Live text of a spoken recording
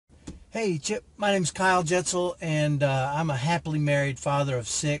Hey Chip, my name's Kyle Jetzel, and I'm a happily married father of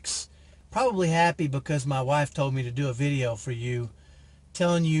 6. Probably happy because my wife told me to do a video for you,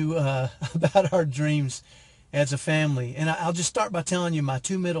 telling you about our dreams as a family. And I'll just start by telling you my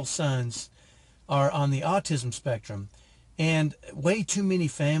 2 middle sons are on the autism spectrum. And way too many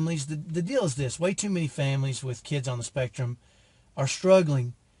families, the deal is this, way too many families with kids on the spectrum are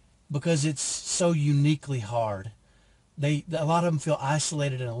struggling because it's so uniquely hard. A lot of them feel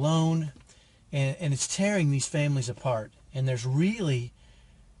isolated and alone, and it's tearing these families apart. And there's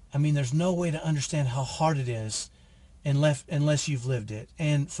no way to understand how hard it is unless you've lived it.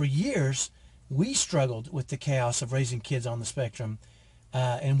 And for years, we struggled with the chaos of raising kids on the spectrum,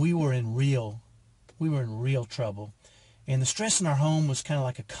 and we were in real trouble. And the stress in our home was kind of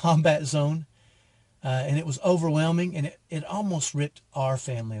like a combat zone, and it was overwhelming, and it almost ripped our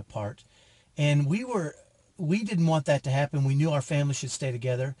family apart. And we didn't want that to happen. We knew our family should stay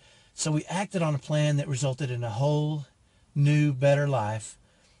together. So we acted on a plan that resulted in a whole new, better life.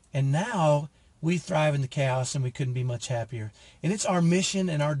 And now we thrive in the chaos, and we couldn't be much happier. And it's our mission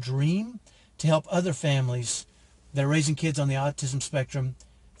and our dream to help other families that are raising kids on the autism spectrum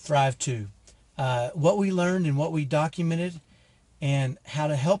thrive too. What we learned and what we documented, and how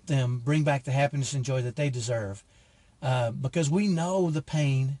to help them bring back the happiness and joy that they deserve. Because we know the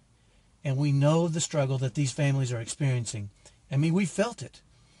pain and we know the struggle that these families are experiencing. I mean, we felt it,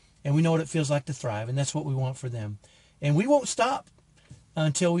 and we know what it feels like to thrive, and that's what we want for them. And we won't stop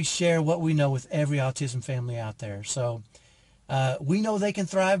until we share what we know with every autism family out there. So we know they can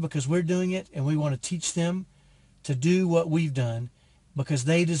thrive because we're doing it, and we want to teach them to do what we've done because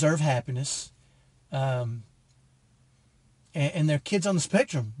they deserve happiness. And their kids on the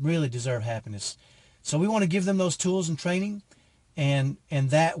spectrum really deserve happiness. So we want to give them those tools and training, and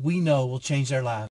that we know will change their lives.